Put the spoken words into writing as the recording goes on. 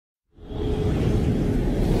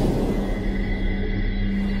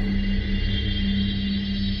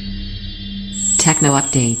Techno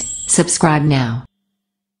update. Subscribe now.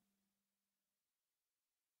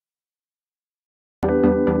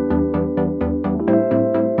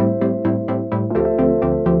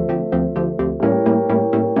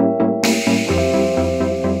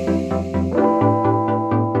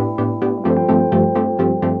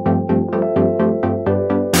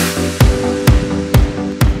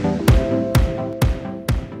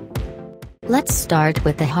 Let's start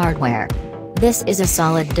with the hardware. This is a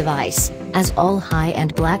solid device, as all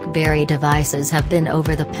high-end Blackberry devices have been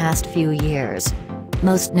over the past few years.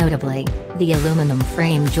 Most notably, the aluminum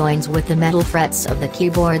frame joins with the metal frets of the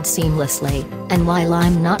keyboard seamlessly, and while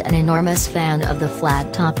I'm not an enormous fan of the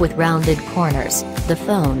flat top with rounded corners, the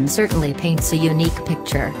phone certainly paints a unique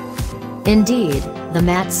picture. Indeed, the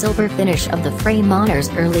matte silver finish of the frame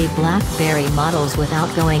honors early Blackberry models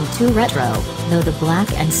without going too retro, though the black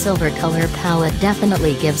and silver color palette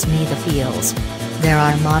definitely gives me the feels. There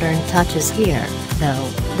are modern touches here, though.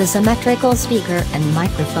 The symmetrical speaker and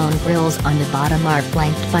microphone grills on the bottom are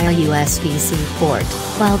flanked by a USB-C port,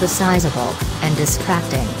 while the sizable, and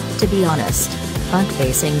distracting, to be honest,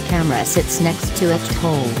 front-facing camera sits next to etched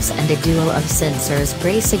holes and a duo of sensors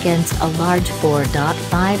brace against a large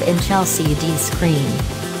 4.5-inch LCD screen.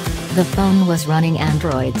 The phone was running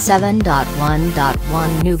Android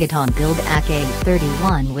 7.1.1 Nougat on build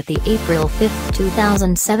AK31 with the April 5,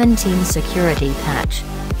 2017 security patch.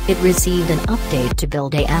 It received an update to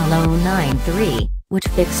build AL093, which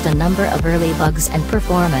fixed a number of early bugs and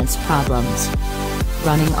performance problems.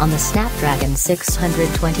 Running on the Snapdragon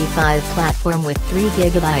 625 platform with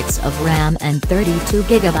 3GB of RAM and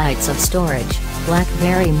 32GB of storage,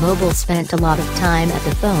 BlackBerry Mobile spent a lot of time at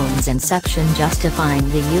the phone's inception justifying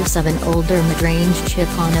the use of an older mid-range chip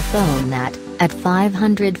on a phone that, at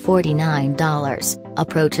 $549,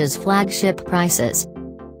 approaches flagship prices.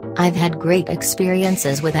 I've had great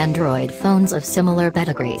experiences with Android phones of similar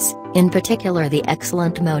pedigrees, in particular the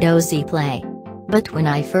excellent Moto Z Play. But when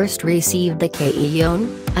I first received the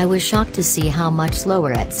KEYOne, I was shocked to see how much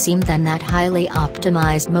slower it seemed than that highly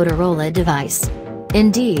optimized Motorola device.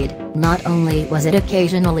 Indeed, not only was it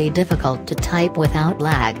occasionally difficult to type without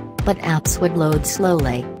lag, but apps would load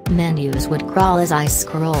slowly, menus would crawl as I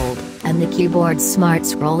scrolled, and the keyboard's smart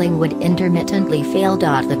scrolling would intermittently fail.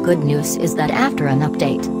 The good news is that after an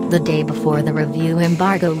update, the day before the review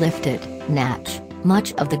embargo lifted,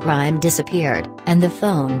 much of the grime disappeared, and the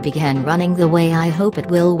phone began running the way I hope it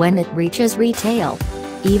will when it reaches retail.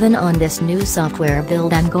 Even on this new software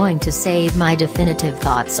build, I'm going to save my definitive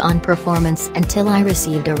thoughts on performance until I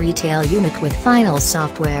received a retail unit with final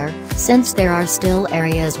software, since there are still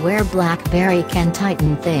areas where BlackBerry can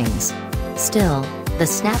tighten things. Still, the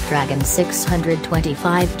Snapdragon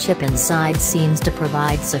 625 chip inside seems to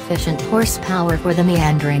provide sufficient horsepower for the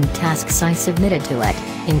meandering tasks I submitted to it,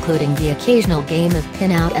 including the occasional game of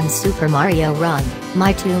Pinout and Super Mario Run,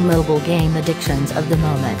 my two mobile game addictions of the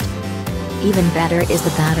moment. Even better is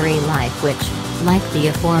the battery life which, like the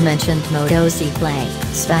aforementioned Moto Z Play,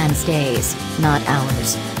 spans days, not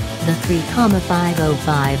hours. The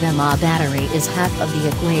 3,505 mAh battery is half of the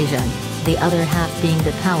equation, the other half being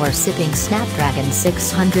the power-sipping Snapdragon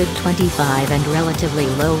 625 and relatively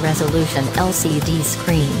low-resolution LCD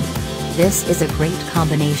screen. This is a great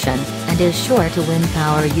combination, and is sure to win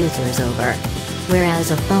power users over.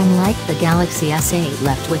 Whereas a phone like the Galaxy S8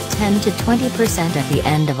 left with 10 to 20% at the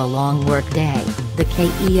end of a long work day, the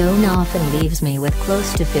KEYOne often leaves me with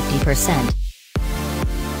close to 50%.